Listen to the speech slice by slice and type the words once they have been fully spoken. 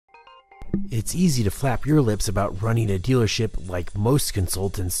It's easy to flap your lips about running a dealership like most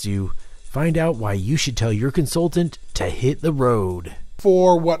consultants do. Find out why you should tell your consultant to hit the road.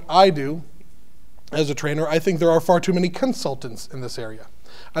 For what I do as a trainer, I think there are far too many consultants in this area.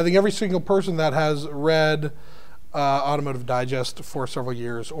 I think every single person that has read Automotive Digest for several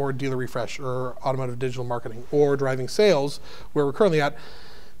years, or Dealer Refresh, or Automotive Digital Marketing, or Driving Sales, where we're currently at,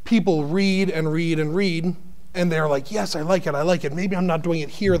 people read and read and read, and they're like, yes, I like it. Maybe I'm not doing it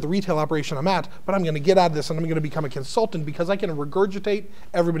here at the retail operation I'm at, but I'm going to get out of this and I'm going to become a consultant because I can regurgitate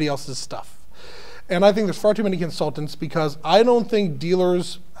everybody else's stuff. And I think there's far too many consultants because I think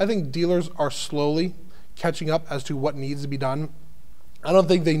dealers are slowly catching up as to what needs to be done. I don't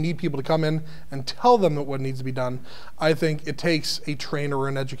think they need people to come in and tell them what needs to be done. I think it takes a trainer or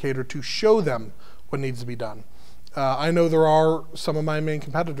an educator to show them what needs to be done. I know there are some of my main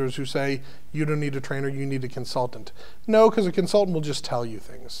competitors who say, you don't need a trainer, you need a consultant. No, because a consultant will just tell you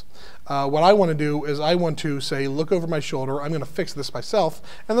things. What I want to do is I want to say, look over my shoulder, I'm going to fix this myself,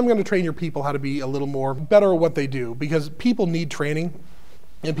 and then I'm going to train your people how to be a little more better at what they do, because people need training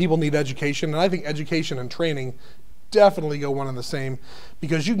and people need education, and I think education and training definitely go one and the same,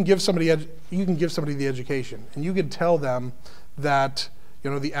 because you can give somebody the education, and you can tell them that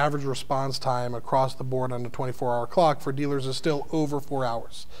the average response time across the board on a 24-hour clock for dealers is still over 4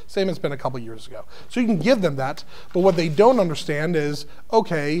 hours. Same as it's been a couple years ago. So you can give them that, but what they don't understand is,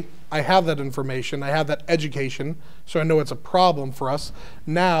 okay, I have that information, I have that education, so I know it's a problem for us.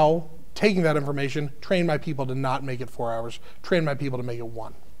 Now, taking that information, train my people to not make it 4 hours, train my people to make it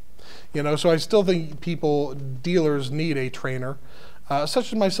 1. So I still think dealers need a trainer,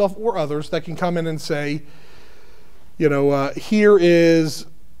 such as myself or others, that can come in and say, here's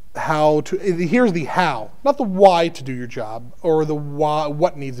the how, not the why to do your job or the why,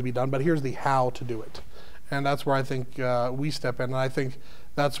 what needs to be done, but here's the how to do it. And that's where I think we step in. And I think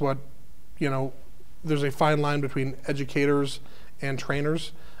that's what, there's a fine line between educators and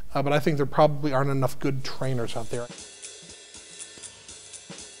trainers, but I think there probably aren't enough good trainers out there.